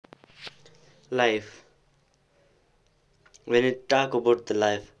Life. When you talk about the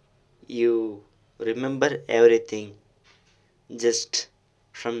life, you remember everything just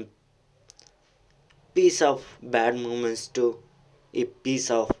from piece of bad moments to a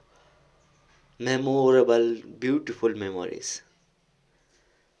piece of memorable, beautiful memories.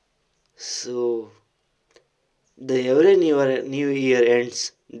 So the every new year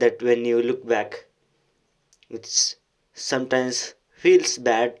ends that when you look back, it's sometimes feels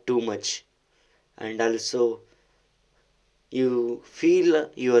bad too much, and also you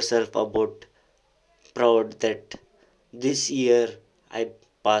feel yourself about proud that this year I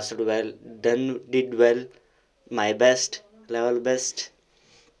passed well, did well, my best, level best.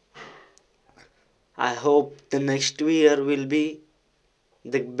 I hope the next year will be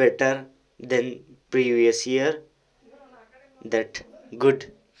the better than previous year. That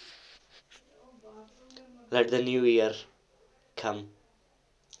good. Let the new year come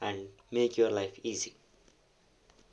and make your life easy.